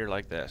way up here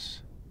like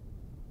this.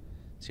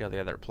 See all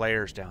the other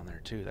players down there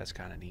too. That's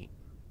kind of neat.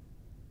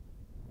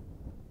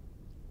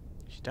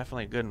 She's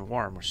definitely good and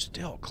warm. We're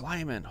still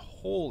climbing.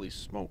 Holy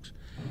smokes.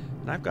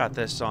 And I've got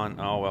this on.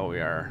 Oh, well, we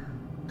are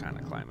kind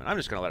of climbing. I'm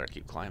just going to let her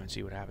keep climbing,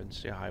 see what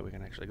happens, see how high we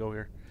can actually go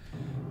here.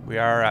 We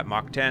are at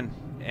Mach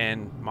 10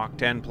 and Mach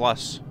 10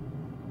 plus.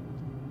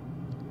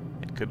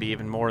 It could be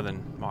even more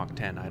than Mach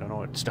 10. I don't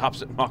know. It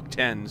stops at Mach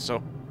 10,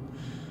 so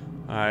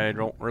I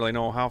don't really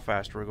know how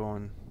fast we're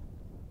going.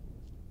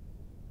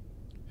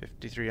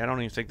 53. I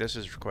don't even think this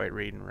is quite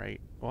reading right.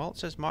 Well, it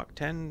says Mach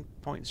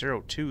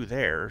 10.02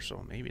 there,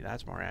 so maybe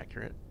that's more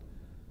accurate.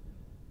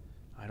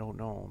 I don't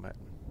know, but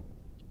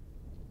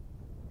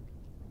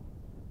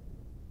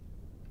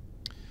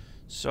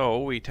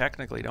so we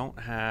technically don't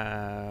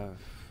have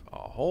a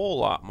whole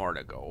lot more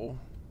to go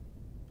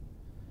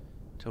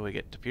till we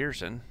get to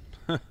Pearson.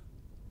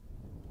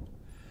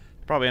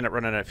 Probably end up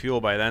running out of fuel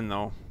by then,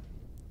 though.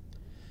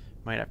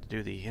 Might have to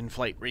do the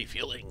in-flight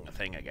refueling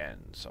thing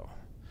again, so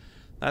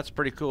that's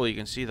pretty cool. You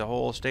can see the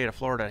whole state of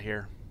Florida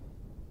here.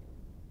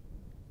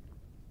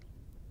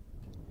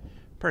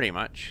 Pretty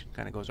much.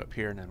 Kind of goes up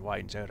here and then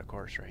widens out, of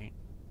course, right?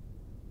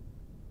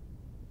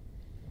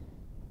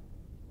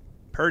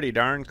 Pretty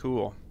darn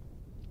cool.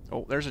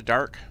 Oh, there's a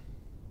dark.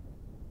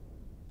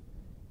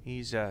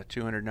 He's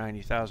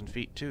 290,000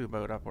 feet too,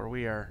 about up where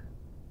we are.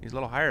 He's a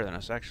little higher than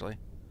us, actually.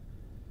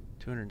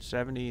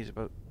 270. He's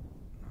about.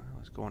 Well,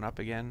 it's going up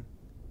again.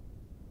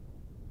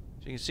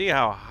 So you can see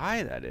how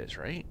high that is,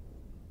 right?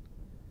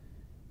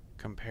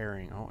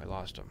 Comparing. Oh, I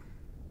lost him.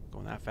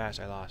 Going that fast,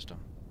 I lost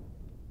him.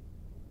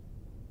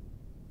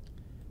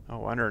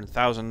 Oh, under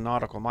 1,000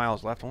 nautical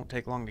miles left. Won't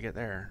take long to get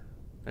there.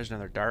 There's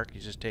another dark.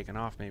 He's just taking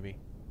off, maybe.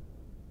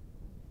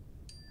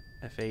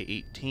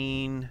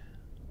 FA-18.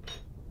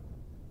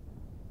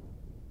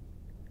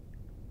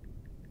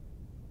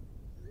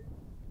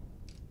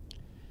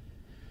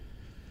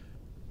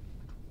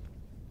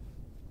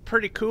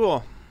 Pretty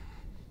cool.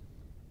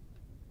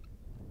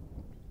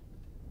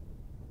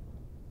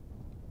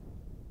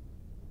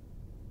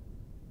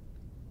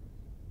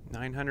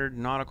 .900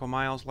 nautical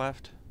miles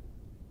left.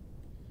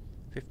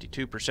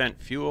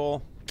 52%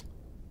 fuel.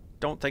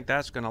 Don't think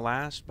that's going to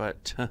last,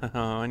 but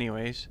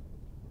anyways.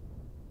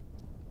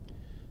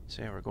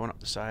 So yeah, we're going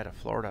up the side of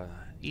Florida,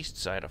 east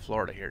side of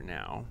Florida here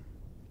now.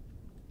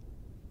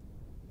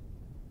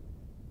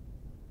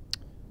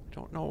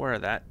 Don't know where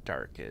that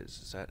dark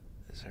is.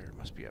 Is there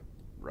must be a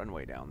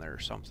runway down there or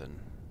something.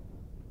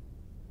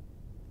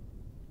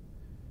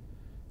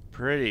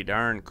 Pretty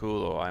darn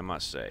cool, though, I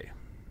must say.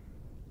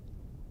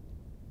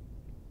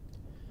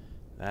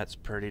 That's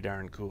pretty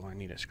darn cool. I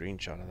need a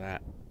screenshot of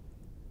that.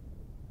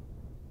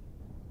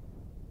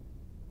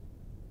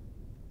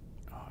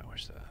 Oh, I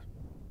wish the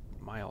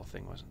mile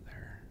thing wasn't there.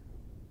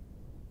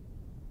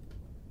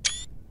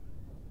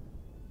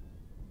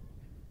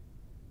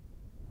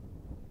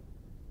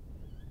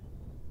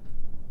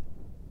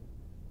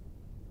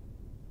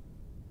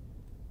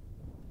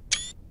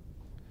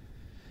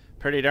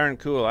 Pretty darn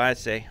cool, I'd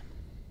say.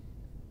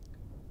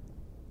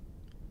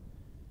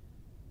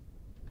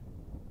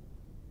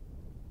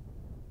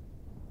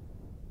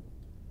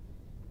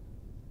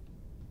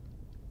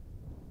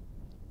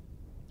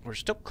 We're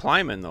still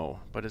climbing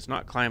though, but it's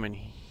not climbing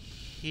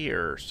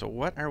here. So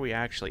what are we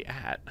actually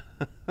at?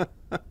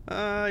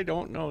 I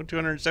don't know.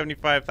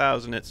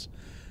 275,000.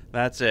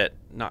 That's it.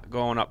 Not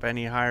going up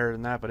any higher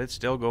than that, but it's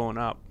still going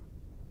up.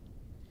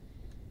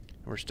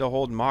 We're still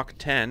holding Mach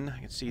 10. I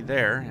can see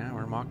there. Yeah,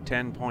 we're Mach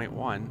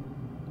 10.1.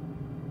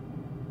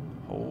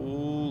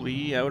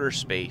 Holy outer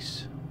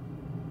space.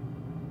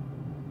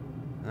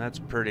 That's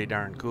pretty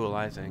darn cool,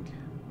 I think.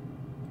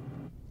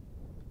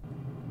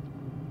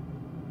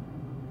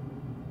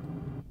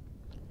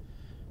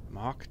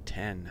 Mach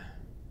 10.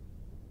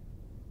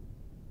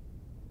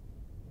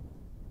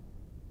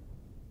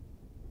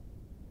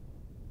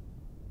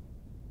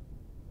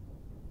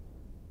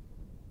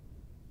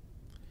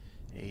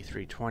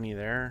 A320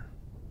 there.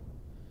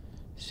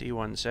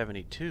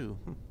 C172.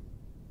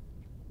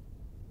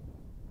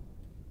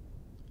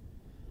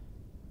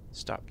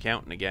 Stop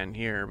counting again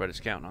here, but it's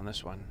counting on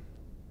this one.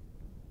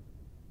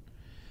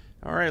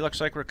 Alright, looks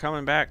like we're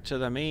coming back to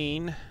the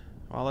main.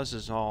 Well, this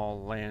is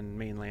all land,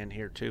 mainland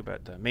here too,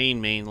 but the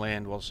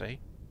mainland, we'll say.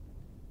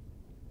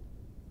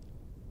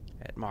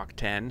 At Mach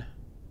 10.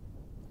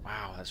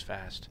 Wow, that's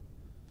fast.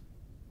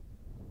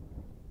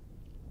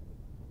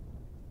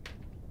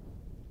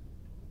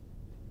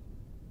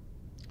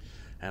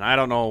 And I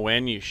don't know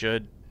when you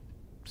should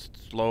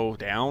slow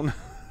down.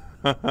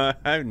 I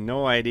have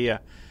no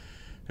idea.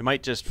 It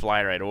might just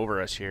fly right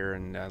over us here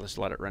and let's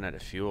let it run out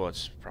of fuel.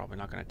 It's probably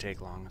not going to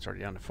take long. It's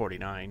already down to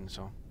 49,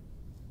 so.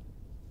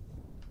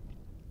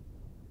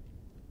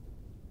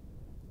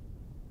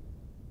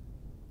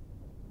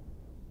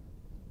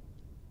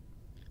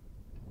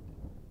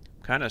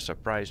 Kind of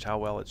surprised how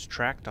well it's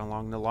tracked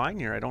along the line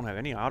here. I don't have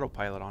any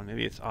autopilot on.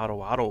 Maybe it's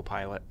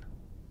autopilot.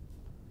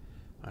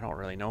 I don't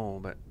really know,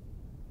 but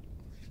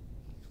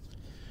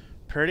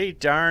pretty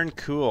darn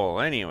cool.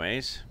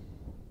 Anyways,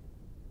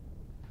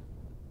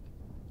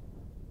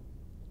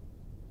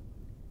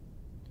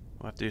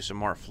 we'll have to do some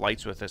more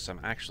flights with this. I'm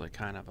actually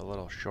kind of a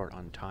little short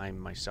on time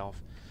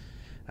myself.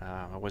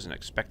 I wasn't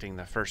expecting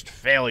the first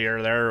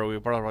failure there. We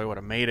probably would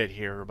have made it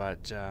here,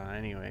 but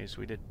anyways,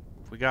 we did.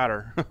 We got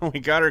her. We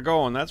got her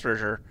going, that's for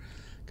sure.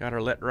 Got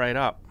her lit right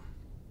up.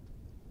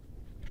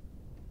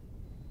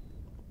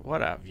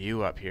 What a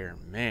view up here.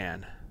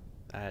 Man,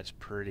 that's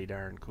pretty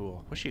darn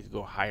cool. Wish you could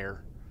go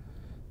higher.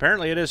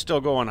 Apparently it is still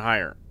going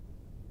higher.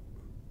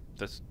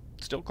 That's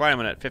still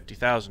climbing at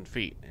 50,000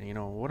 feet. And you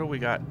know, what do we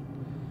got?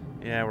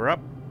 Yeah, we're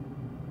up.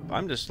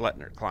 I'm just letting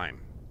her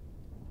climb.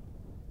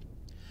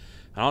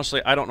 And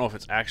honestly, I don't know if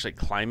it's actually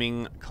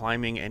climbing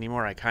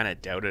anymore. I kind of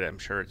doubt it. I'm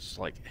sure it's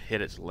like hit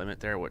its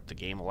limit there, what the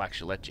game will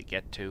actually let you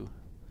get to.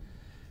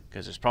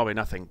 Because there's probably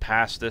nothing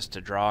past this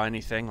to draw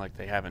anything. Like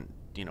they haven't,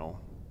 you know,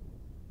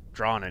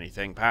 drawn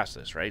anything past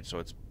this, right? So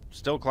it's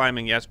still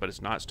climbing, yes, but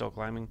it's not still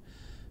climbing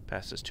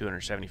past this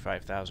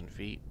 275,000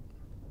 feet.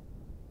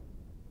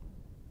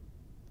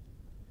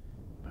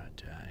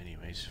 But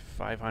anyways,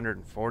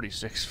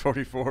 546,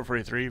 44,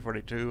 43,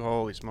 42.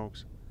 Holy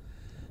smokes.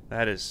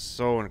 That is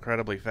so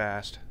incredibly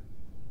fast.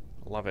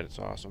 Love it. It's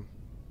awesome.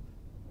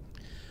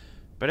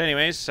 But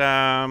anyways,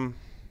 we'll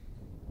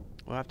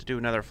have to do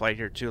another flight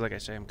here too. Like I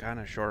say, I'm kind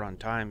of short on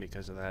time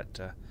because of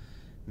that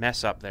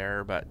mess up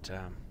there. But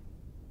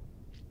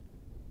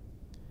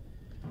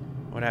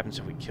what happens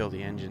if we kill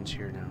the engines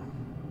here now?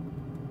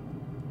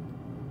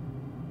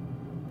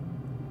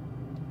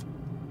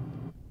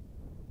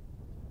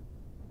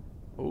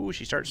 Oh,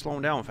 she starts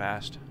slowing down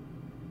fast.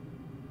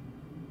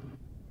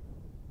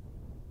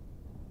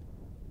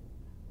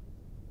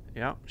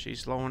 Yep,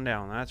 she's slowing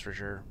down, that's for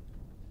sure.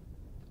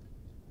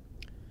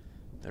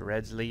 The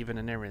red's leaving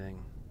and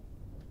everything.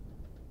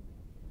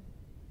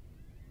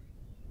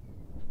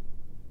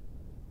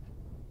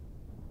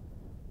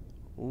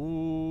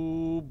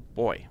 Ooh,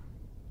 boy.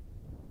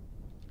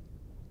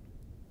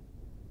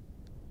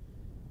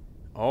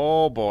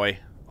 Oh, boy.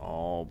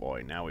 Oh,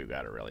 boy. Now we've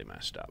got it really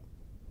messed up.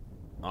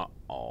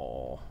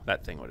 Uh-oh.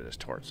 That thing would have just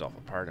tore itself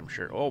apart, I'm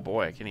sure. Oh,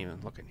 boy, I can't even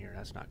look in here.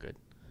 That's not good.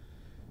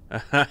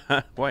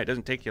 Boy, it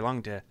doesn't take you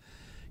long to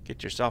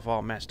get yourself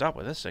all messed up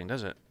with this thing,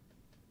 does it?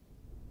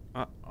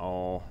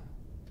 Uh-oh.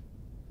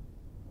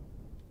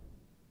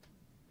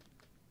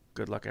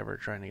 Good luck ever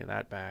trying to get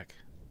that back.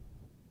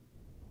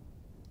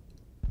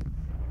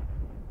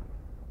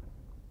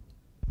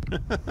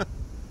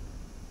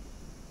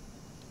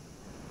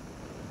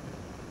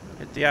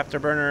 Hit the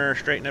afterburner,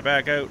 straighten it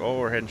back out. Oh,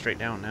 we're heading straight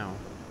down now.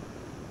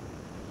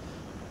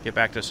 Get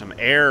back to some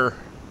air.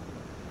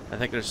 I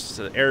think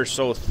the air's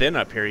so thin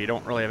up here, you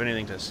don't really have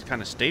anything to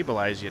kind of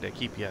stabilize you to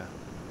keep you,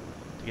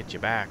 to get you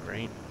back,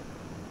 right?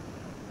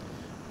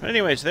 But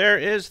anyways, there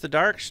is the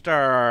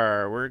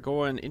Darkstar. We're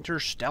going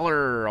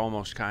interstellar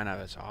almost, kind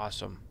of. It's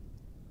awesome.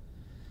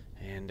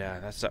 And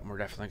that's something we're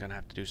definitely going to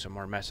have to do some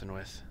more messing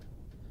with.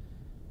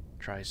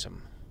 Try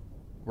some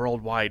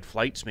worldwide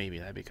flights maybe.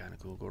 That'd be kind of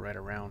cool. Go right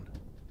around.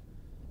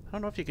 I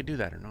don't know if you could do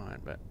that or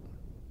not, but...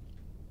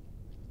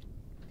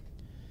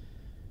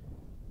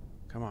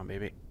 Come on,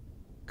 baby.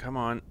 Come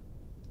on.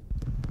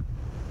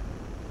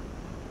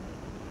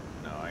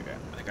 No, I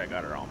think I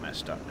got her all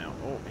messed up now.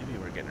 Oh, maybe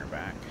we're getting her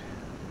back.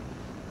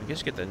 I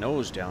guess get the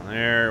nose down.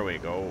 There we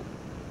go.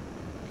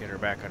 Get her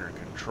back under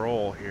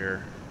control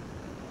here.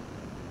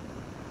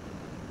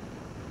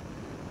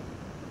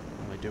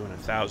 Only doing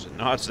 1,000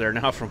 knots there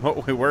now from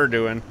what we were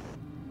doing.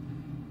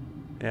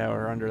 Yeah,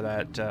 we're under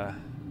that.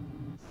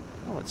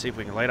 Well, let's see if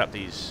we can light up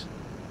these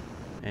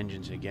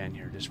engines again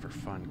here, just for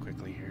fun,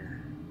 quickly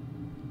here.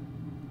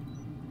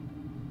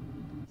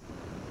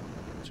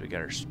 So we got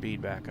our speed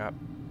back up.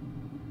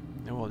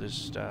 And we'll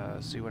just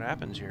see what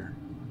happens here.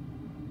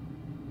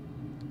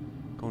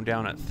 Going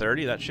down at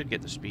 30, that should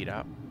get the speed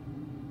up.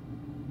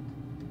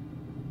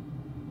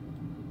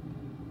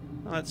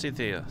 Well, let's see if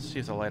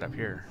they'll light up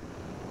here.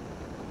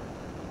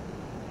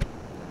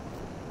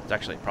 It's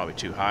actually probably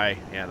too high.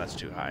 Yeah, that's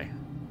too high.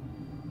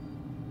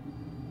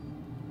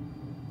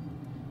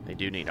 They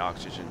do need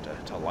oxygen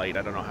to light.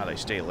 I don't know how they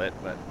stay lit,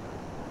 but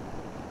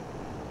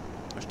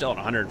they're still at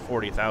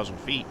 140,000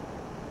 feet.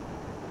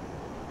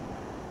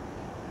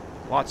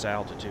 Lots of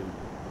altitude.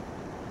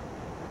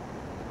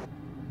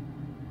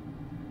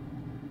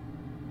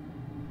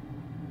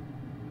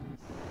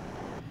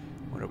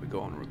 What are we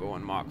going? We're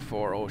going Mach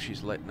 4. Oh,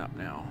 she's lighting up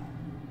now.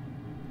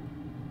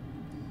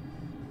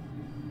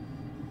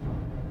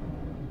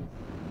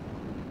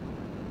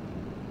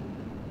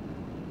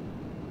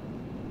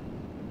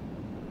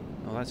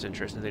 Well, that's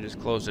interesting. They just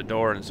closed the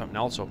door and something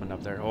else opened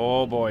up there.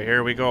 Oh boy,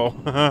 here we go.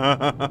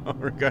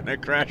 We're gonna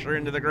crash her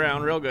into the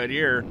ground real good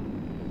here.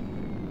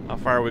 How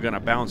far are we gonna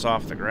bounce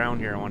off the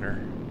ground here, I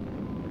wonder?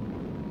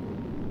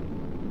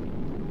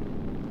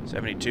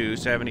 72,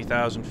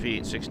 70,000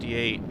 feet,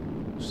 68,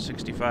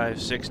 65,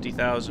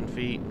 60,000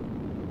 feet.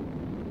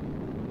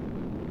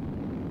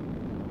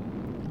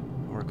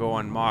 We're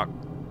going Mach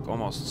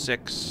almost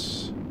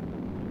 6.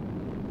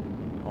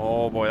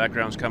 Oh boy, that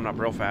ground's coming up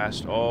real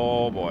fast.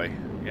 Oh boy.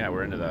 Yeah,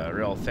 we're into the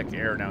real thick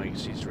air now. You can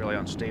see it's really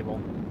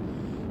unstable.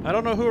 I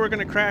don't know who we're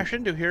going to crash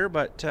into here,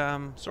 but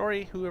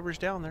sorry, whoever's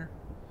down there.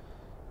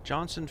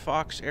 Johnson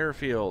Fox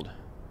Airfield.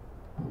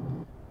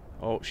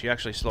 Oh, she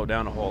actually slowed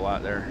down a whole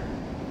lot there.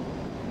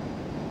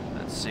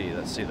 Let's see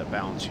the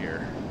bounce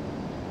here.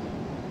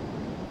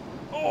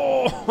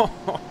 Oh!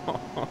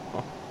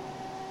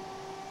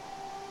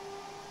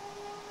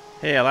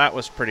 Yeah, that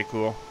was pretty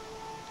cool.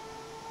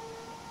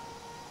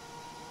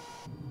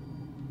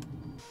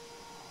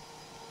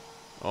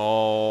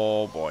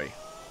 Oh boy.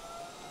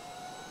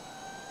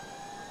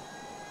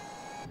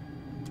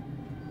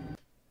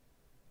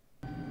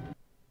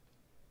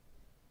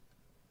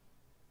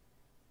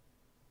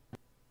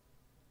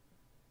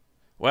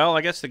 Well,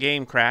 I guess the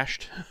game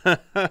crashed.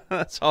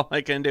 That's all I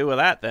can do with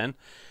that then.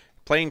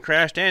 Plane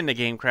crashed and the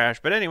game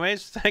crashed. But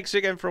anyways, thanks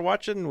again for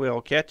watching.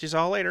 We'll catch you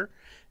all later.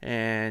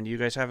 And you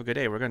guys have a good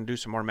day. We're going to do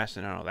some more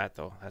messing out of that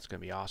though. That's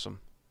going to be awesome.